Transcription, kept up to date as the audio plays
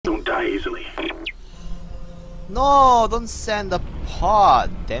No, don't send the pod,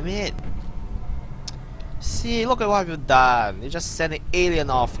 damn it. See, look at what you've done. You just sent an alien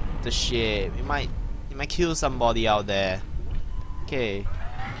off the ship. You might kill somebody out there. Okay.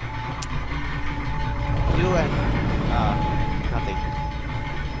 You and nothing.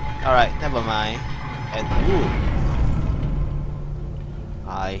 Alright, never mind. And ooh,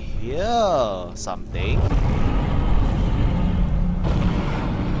 I hear something.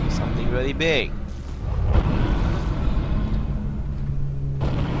 Something really big.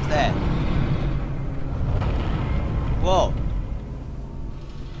 What's that? Whoa!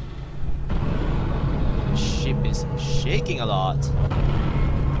 The ship is shaking a lot.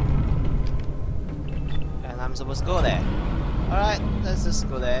 And I'm supposed to go there. Alright, let's just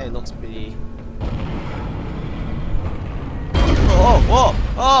go there. It looks pretty. Oh, whoa!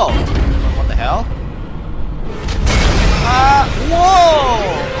 Oh! What the hell? Whoa!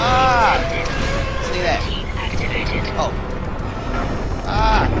 Stay there. Oh.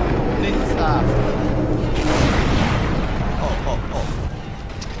 Big stuff. Oh.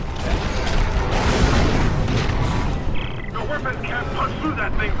 Your weapons can't punch through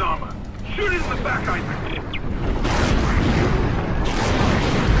that thing's armor. Shoot it in the back, Isaac.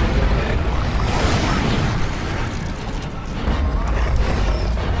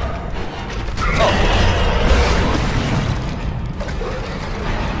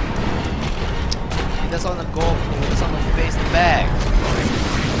 That's on the goal, that's on the face and back.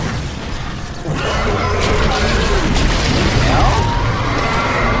 Hell?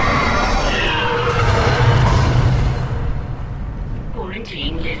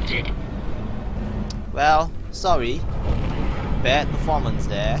 Quarantine lifted. Well, sorry. Bad performance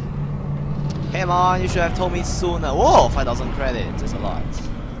there. Hey man, you should have told me sooner. Whoa, 5,000 credits, that's a lot.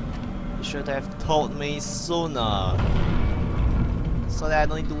 You should have told me sooner. So that I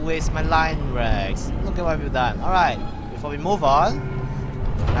don't need to waste my line rags. Look at what we've done. Alright, before we move on,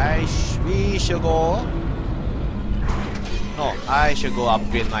 we should go. No, I should go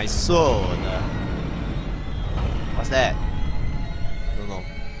upgrade my sword. What's that? Don't know.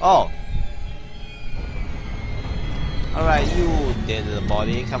 Oh! Alright, you dead the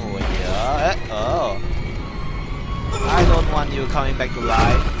body, come over here. Oh! I don't want you coming back to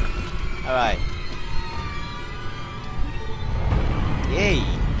life. Alright. Yay!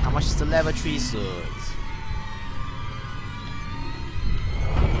 How much is the level 3 sword?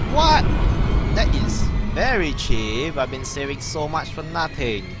 What? That is very cheap. I've been saving so much for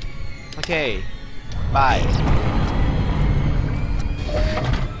nothing. Okay. Bye.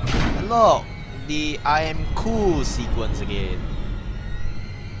 And look! The I am cool sequence again.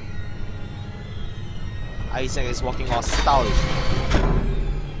 Isaac is walking all stylish.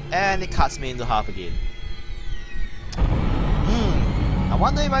 And it cuts me into half again. I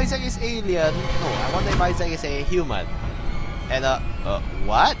wonder if Isaac is alien. No, I wonder if Isaac is a human. And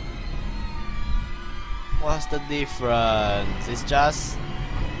what? What's the difference? It's just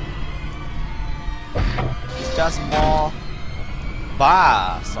more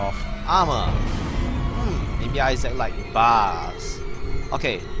bars of armor. Maybe Isaac like bars.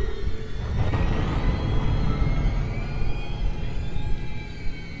 Okay.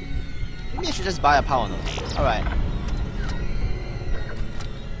 Maybe I should just buy a power node. Alright.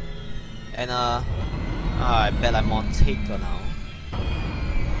 And I bet I'm more taker now.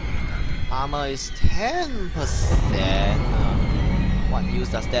 Armor is 10%. What use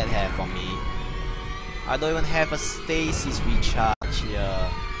does that have for me? I don't even have a stasis recharge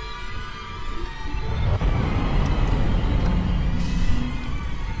here.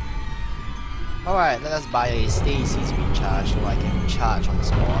 Alright, let us buy a stasis recharge so I can recharge on the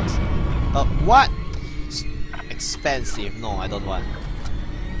spot. What? Expensive. No, I don't want.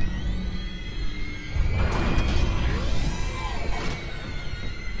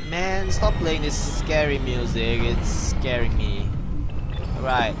 Man, stop playing this scary music, it's scaring me.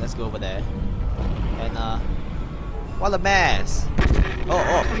 Alright, let's go over there. And what a mess!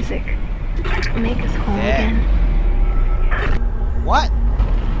 Oh. Isaac, make us whole again. What?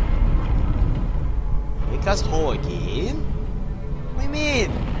 Make us whole again? What do you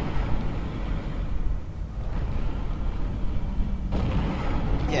mean?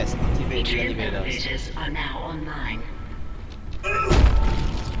 Yes, activate the elevators. Elevators are now online.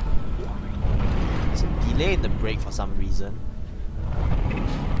 There's a delay in the brake for some reason.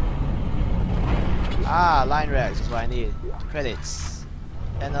 Line racks is what I need. Credits.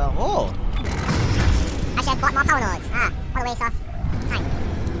 And oh! I should have bought more power nodes. What a waste of time.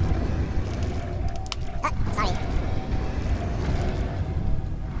 Sorry.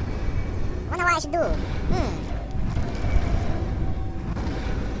 Wonder what I should do.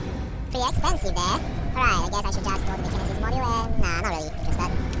 Pretty expensive there. Alright, I guess I should just go to the Genesis module and... Nah, not really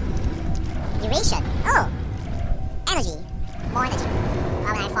interested. Duration. Oh! Energy. More energy. Why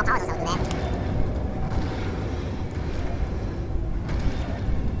would I have 4 power nodes? I'll do that.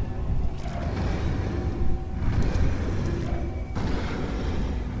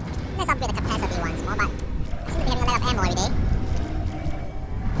 Let's upgrade the capacity once more, but I seem to be having a lot of ammo every day.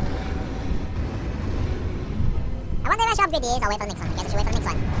 I wonder if I should upgrade this or wait for the next one. I guess I should wait for the next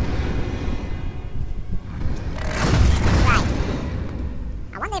one. Right.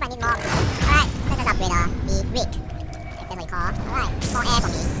 I wonder if I need more. Alright, let's just upgrade the rig. If that's what you call. Alright, more air for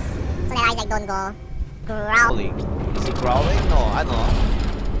me. So that I like don't go growling. Is it growling? No, I don't know.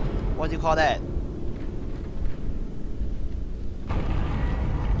 What do you call that?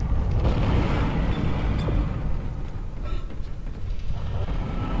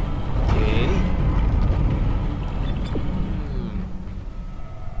 Okay.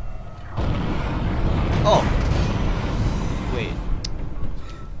 Oh! Wait.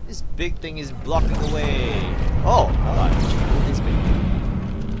 This big thing is blocking the way. Oh! Alright. This big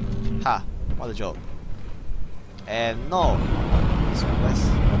thing. Ha! What a joke. And no! So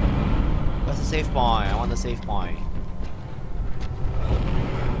where's the save point? I want the save point.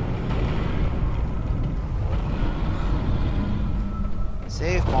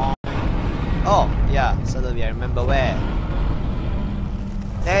 Save point. Oh, yeah, suddenly I remember where.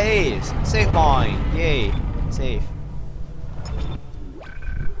 There it is! Save point! Yay! Save.